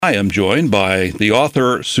I am joined by the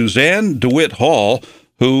author Suzanne DeWitt Hall,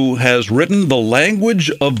 who has written The Language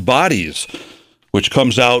of Bodies, which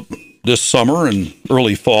comes out this summer and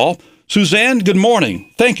early fall. Suzanne, good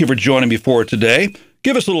morning. Thank you for joining me for today.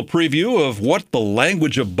 Give us a little preview of what The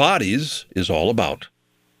Language of Bodies is all about.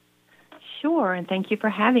 Sure, and thank you for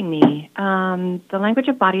having me. The Language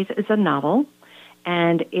of Bodies is a novel,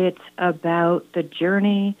 and it's about the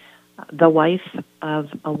journey the wife of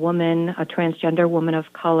a woman, a transgender woman of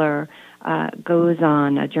color, goes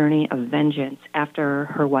on a journey of vengeance after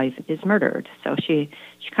her wife is murdered. So she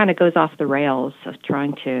kind of goes off the rails of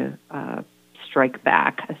trying to strike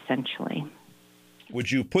back, essentially. Would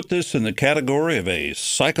you put this in the category of a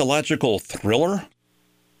psychological thriller?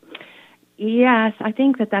 Yes, I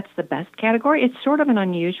think that's the best category. It's sort of an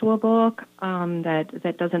unusual book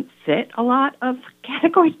that doesn't fit a lot of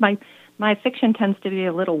categories. My fiction tends to be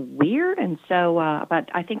a little weird, and so, but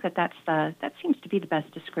I think that seems to be the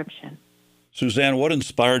best description. Suzanne, what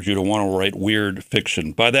inspired you to want to write weird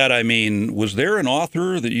fiction? By that I mean, was there an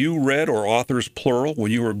author that you read, or authors plural,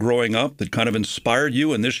 when you were growing up that kind of inspired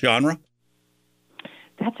you in this genre?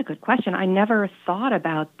 That's a good question. I never thought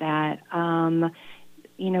about that.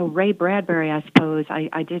 Ray Bradbury, I suppose.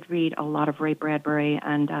 I did read a lot of Ray Bradbury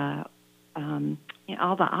and all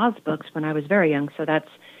the Oz books when I was very young, so that's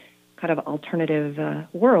kind of alternative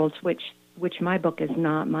worlds, which my book is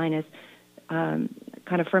not. Mine is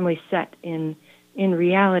kind of firmly set in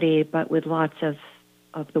reality, but with lots of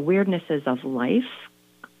the weirdnesses of life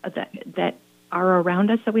that are around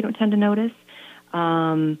us that we don't tend to notice.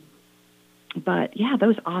 But yeah,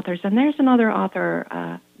 those authors. And there's another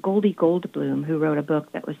author, Goldie Goldblum, who wrote a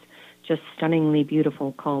book that was just stunningly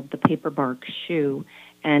beautiful called The Paperbark Shoe,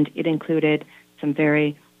 and it included some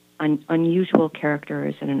very unusual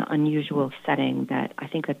characters in an unusual setting that I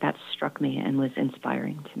think that struck me and was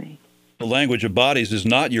inspiring to me. The Language of Bodies is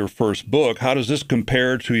not your first book. How does this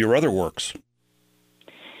compare to your other works?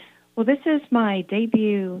 Well, this is my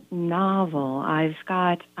debut novel. I've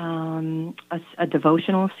got a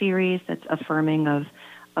devotional series that's affirming of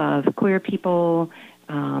queer people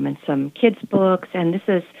and some kids' books, and this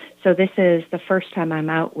is the first time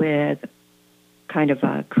I'm out with kind of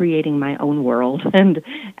creating my own world and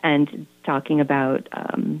talking about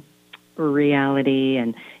reality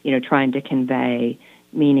and trying to convey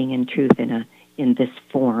meaning and truth in this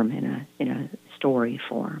form, in a story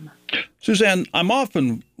form. Suzanne, I'm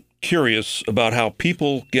often curious about how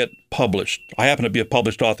people get published. I happen to be a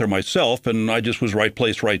published author myself, and I just was right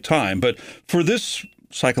place, right time. But for this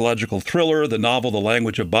psychological thriller, the novel The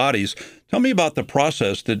Language of Bodies, tell me about the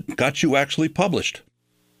process that got you actually published.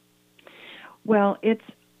 Well, it's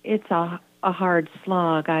a hard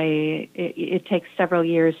slog. It takes several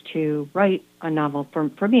years to write a novel.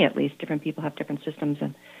 For me, at least, different people have different systems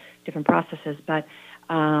and different processes. But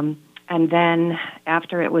and then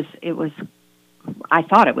after it was, I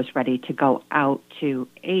thought it was ready to go out to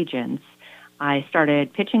agents. I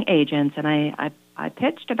started pitching agents, and I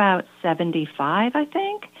pitched about 75, I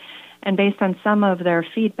think. And based on some of their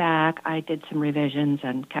feedback, I did some revisions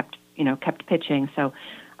and kept pitching. So.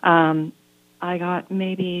 I got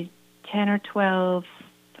maybe 10 or 12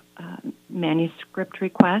 manuscript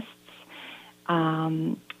requests,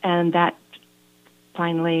 and that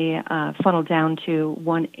finally funneled down to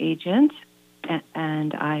one agent,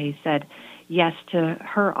 and I said yes to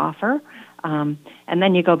her offer. And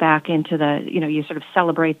then you go back into you sort of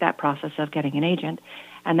celebrate that process of getting an agent,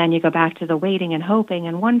 and then you go back to the waiting and hoping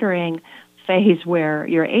and wondering phase where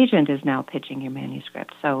your agent is now pitching your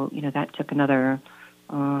manuscript. So, that took another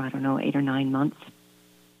 8 or 9 months.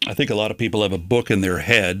 I think a lot of people have a book in their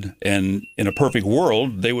head, and in a perfect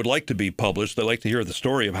world, they would like to be published. They like to hear the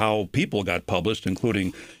story of how people got published,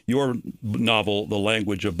 including your novel, The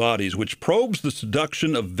Language of Bodies, which probes the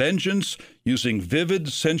seduction of vengeance using vivid,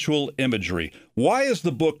 sensual imagery. Why is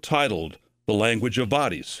the book titled The Language of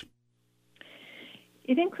Bodies?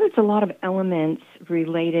 It includes a lot of elements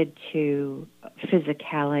related to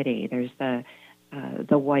physicality. There's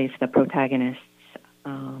the wife, the protagonist,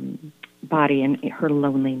 body and her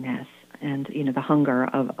loneliness and the hunger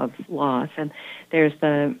of loss, and there's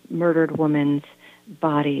the murdered woman's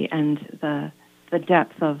body and the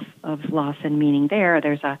depth of loss and meaning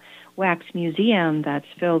there's a wax museum that's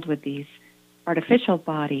filled with these artificial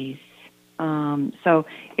bodies, so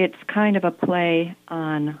it's kind of a play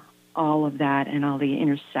on all of that and all the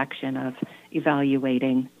intersection of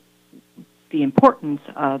evaluating the importance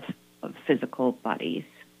of physical bodies.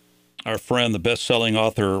 Our friend, the best-selling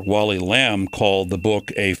author Wally Lamb, called the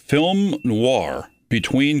book a film noir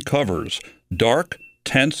between covers, dark,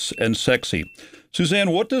 tense, and sexy. Suzanne,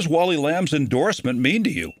 what does Wally Lamb's endorsement mean to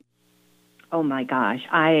you? Oh my gosh,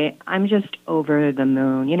 I'm just over the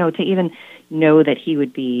moon. To even know that he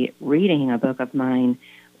would be reading a book of mine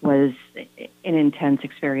was an intense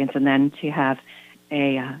experience, and then to have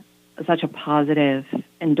a such a positive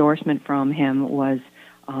endorsement from him was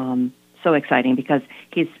so exciting, because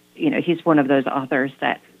he's one of those authors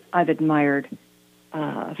that I've admired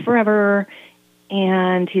forever,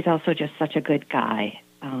 and he's also just such a good guy.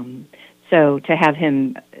 So to have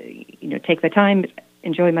him, take the time,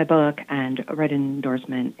 enjoy my book, and write an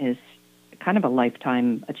endorsement is kind of a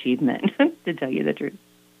lifetime achievement, to tell you the truth.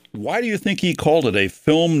 Why do you think he called it a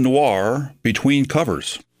film noir between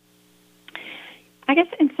covers? I guess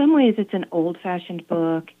in some ways it's an old-fashioned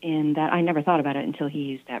book in that I never thought about it until he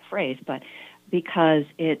used that phrase, but because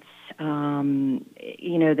it's,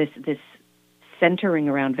 this centering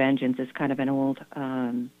around vengeance is kind of an old, not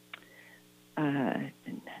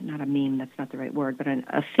a meme, that's not the right word, but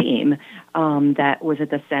a theme that was at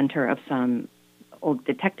the center of some old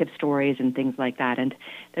detective stories and things like that. And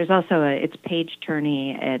there's also it's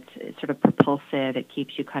page-turny, it's sort of propulsive, it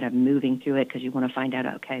keeps you kind of moving through it because you want to find out,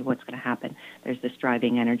 okay, what's going to happen. There's this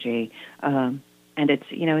driving energy, and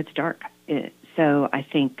it's dark. So I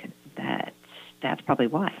think that's probably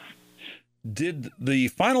why. Did the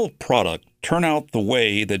final product turn out the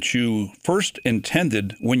way that you first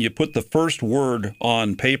intended when you put the first word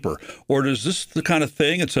on paper? Or is this the kind of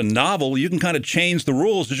thing, it's a novel, you can kind of change the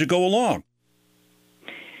rules as you go along?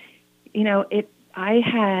 I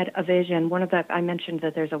had a vision. I mentioned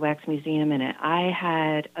that there's a wax museum in it. I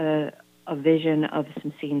had a vision of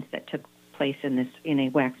some scenes that took place in a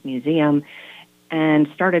wax museum, and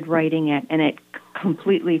started writing it, and it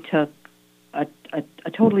completely took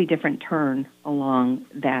a totally different turn along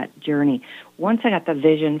that journey. Once I got the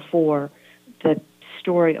vision for the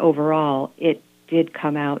story overall, it did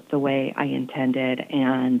come out the way I intended,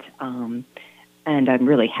 and I'm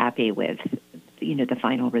really happy with the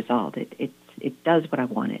final result. It does what I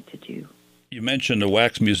want it to do. You mentioned a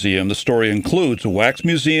wax museum. The story includes a wax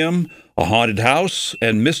museum, a haunted house,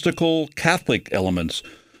 and mystical Catholic elements.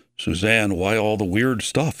 Suzanne, why all the weird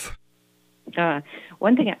stuff?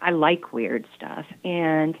 One thing, I like weird stuff,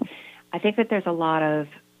 and I think that there's a lot of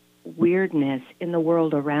weirdness in the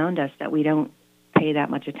world around us that we don't pay that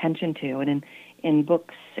much attention to. And in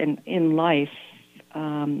books and in life,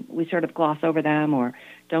 we sort of gloss over them or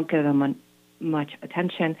don't give them much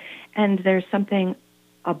attention. And there's something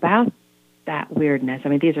about that weirdness. I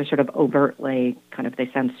mean, these are sort of overtly kind of, they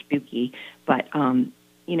sound spooky, but,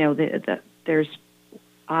 there's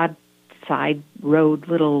odd side road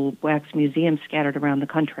little wax museums scattered around the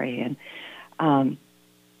country. And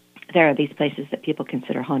there are these places that people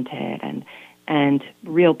consider haunted, and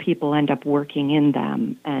real people end up working in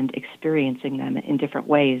them and experiencing them in different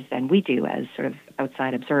ways than we do as sort of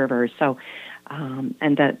outside observers. So,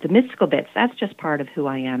 and the mystical bits, that's just part of who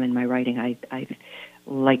I am in my writing. I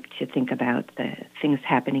like to think about the things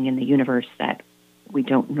happening in the universe that we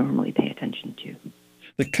don't normally pay attention to.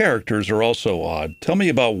 The characters are also odd. Tell me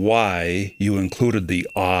about why you included the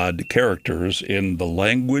odd characters in the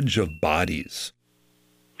language of bodies.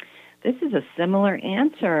 This is a similar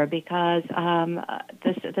answer because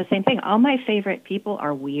the same thing. All my favorite people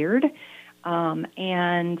are weird,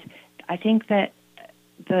 and I think that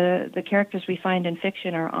the characters we find in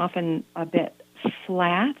fiction are often a bit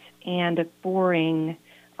flat and boring.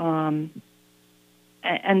 And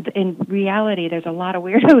in reality, there's a lot of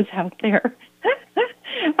weirdos out there.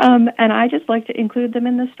 And I just like to include them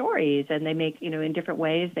in the stories, and they make, in different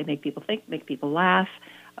ways, they make people think, make people laugh,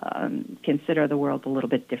 consider the world a little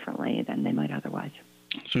bit differently than they might otherwise.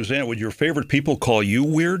 Suzanne, would your favorite people call you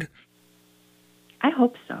weird? I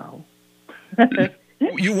hope so.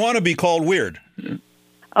 You want to be called weird?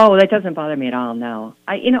 Oh, that doesn't bother me at all. No,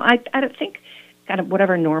 I don't think kind of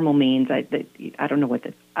whatever normal means. I don't know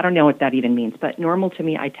what that even means. But normal to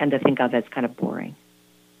me, I tend to think of as kind of boring.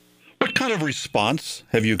 What kind of response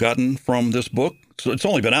have you gotten from this book? So it's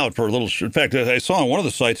only been out for a little. In fact, I saw on one of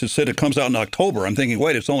the sites it said it comes out in October. I'm thinking,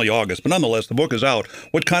 wait, it's only August. But nonetheless, the book is out.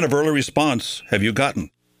 What kind of early response have you gotten?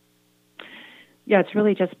 Yeah, it's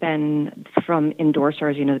really just been from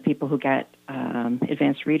endorsers, the people who get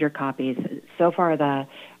advanced reader copies. So far, the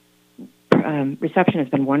reception has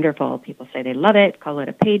been wonderful. People say they love it, call it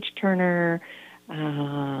a page-turner,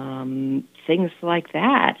 things like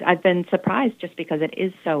that. I've been surprised just because it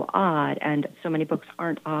is so odd, and so many books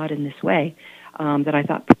aren't odd in this way, that I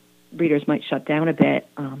thought readers might shut down a bit,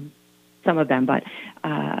 some of them. But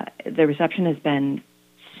the reception has been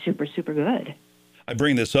super, super good. I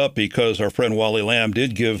bring this up because our friend Wally Lamb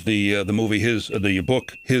did give the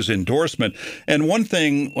book his endorsement. And one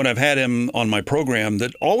thing when I've had him on my program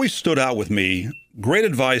that always stood out with me, great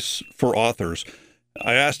advice for authors.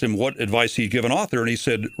 I asked him what advice he'd give an author, and he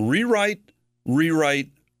said, rewrite, rewrite,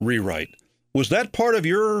 rewrite. Was that part of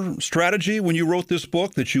your strategy when you wrote this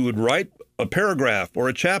book, that you would write a paragraph or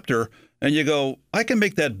a chapter and you go, I can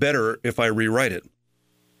make that better if I rewrite it?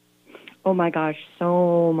 Oh my gosh,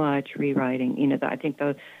 so much rewriting. I think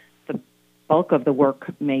the bulk of the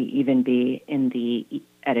work may even be in the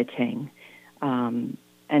editing. And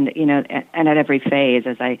at every phase,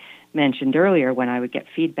 as I mentioned earlier, when I would get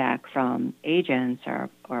feedback from agents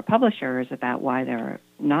or publishers about why they're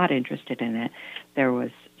not interested in it, there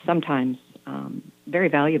was sometimes very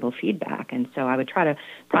valuable feedback. And so I would try to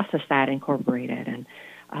process that, incorporate it. And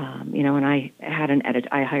and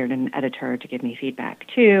I hired an editor to give me feedback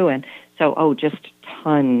too. And so, just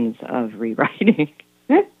tons of rewriting.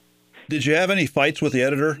 Did you have any fights with the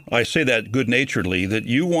editor? I say that good-naturedly, that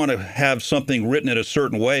you want to have something written in a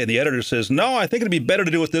certain way, and the editor says, no, I think it'd be better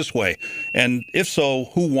to do it this way. And if so,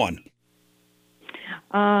 who won?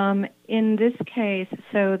 In this case,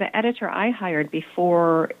 so the editor I hired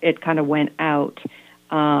before it kind of went out,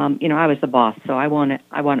 I was the boss, so I won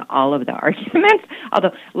all of the arguments.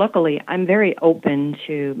 Although, luckily, I'm very open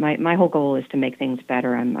to, my whole goal is to make things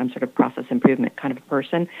better. I'm sort of process improvement kind of a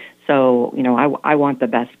person. So, I want the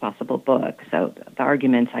best possible book. So the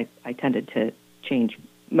arguments, I tended to change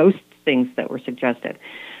most things that were suggested.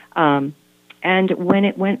 And when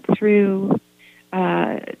it went through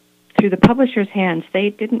the publisher's hands, they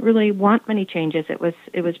didn't really want many changes. It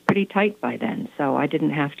was pretty tight by then, so I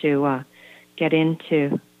didn't have to get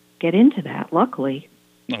into that, luckily.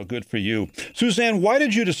 Oh, good for you. Suzanne, why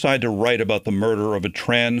did you decide to write about the murder of a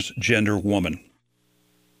transgender woman?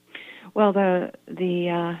 Well,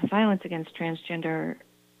 the violence against transgender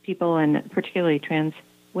people, and particularly trans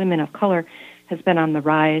women of color, has been on the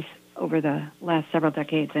rise over the last several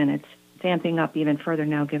decades, and it's amping up even further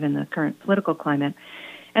now given the current political climate.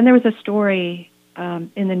 And there was a story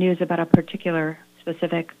in the news about a particular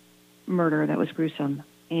specific murder that was gruesome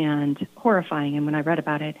and horrifying. And when I read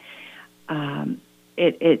about it,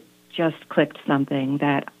 it just clicked something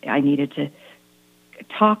that I needed to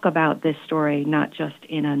talk about this story, not just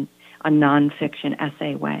in a nonfiction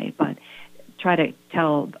essay way, but try to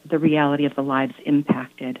tell the reality of the lives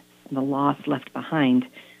impacted and the loss left behind,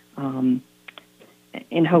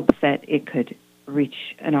 in hopes that it could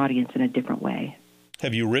reach an audience in a different way.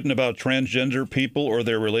 Have you written about transgender people or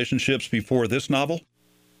their relationships before this novel?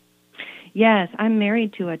 Yes, I'm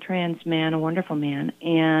married to a trans man, a wonderful man,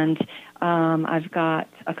 and I've got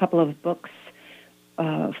a couple of books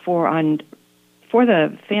for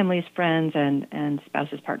the families, friends, and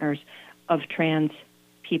spouses, partners of trans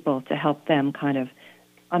people to help them kind of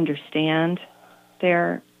understand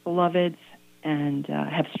their beloveds and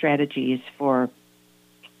have strategies for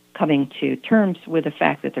coming to terms with the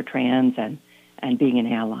fact that they're trans and being an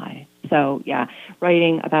ally. So, yeah,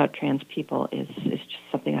 writing about trans people is just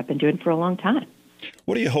something I've been doing for a long time.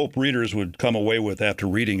 What do you hope readers would come away with after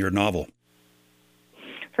reading your novel?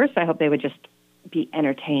 First, I hope they would just be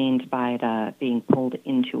entertained by the being pulled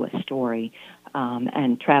into a story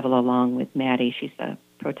and travel along with Maddie. She's the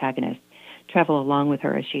protagonist. Travel along with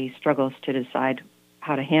her as she struggles to decide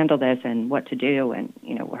how to handle this and what to do, and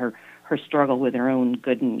her struggle with her own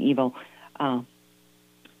good and evil.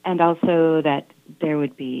 And also that there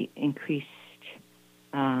would be increased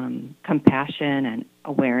compassion and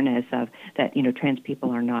awareness of that, trans people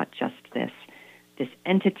are not just this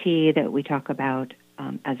entity that we talk about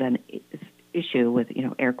as an issue with,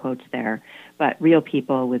 air quotes there, but real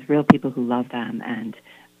people with real people who love them and,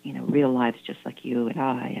 real lives just like you and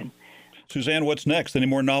I. And Suzanne, what's next? Any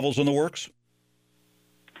more novels in the works?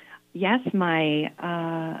 Yes, my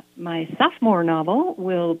sophomore novel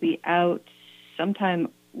will be out sometime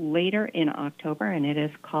later in October, and it is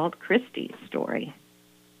called Christie's Story.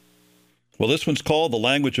 Well, this one's called The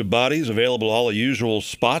Language of Bodies, available all the usual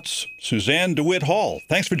spots. Suzanne DeWitt Hall,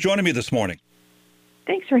 thanks for joining me this morning.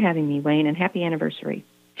 Thanks for having me, Wayne, and happy anniversary.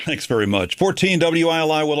 Thanks very much. 14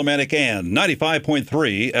 WILI Willimantic and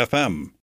 95.3 FM.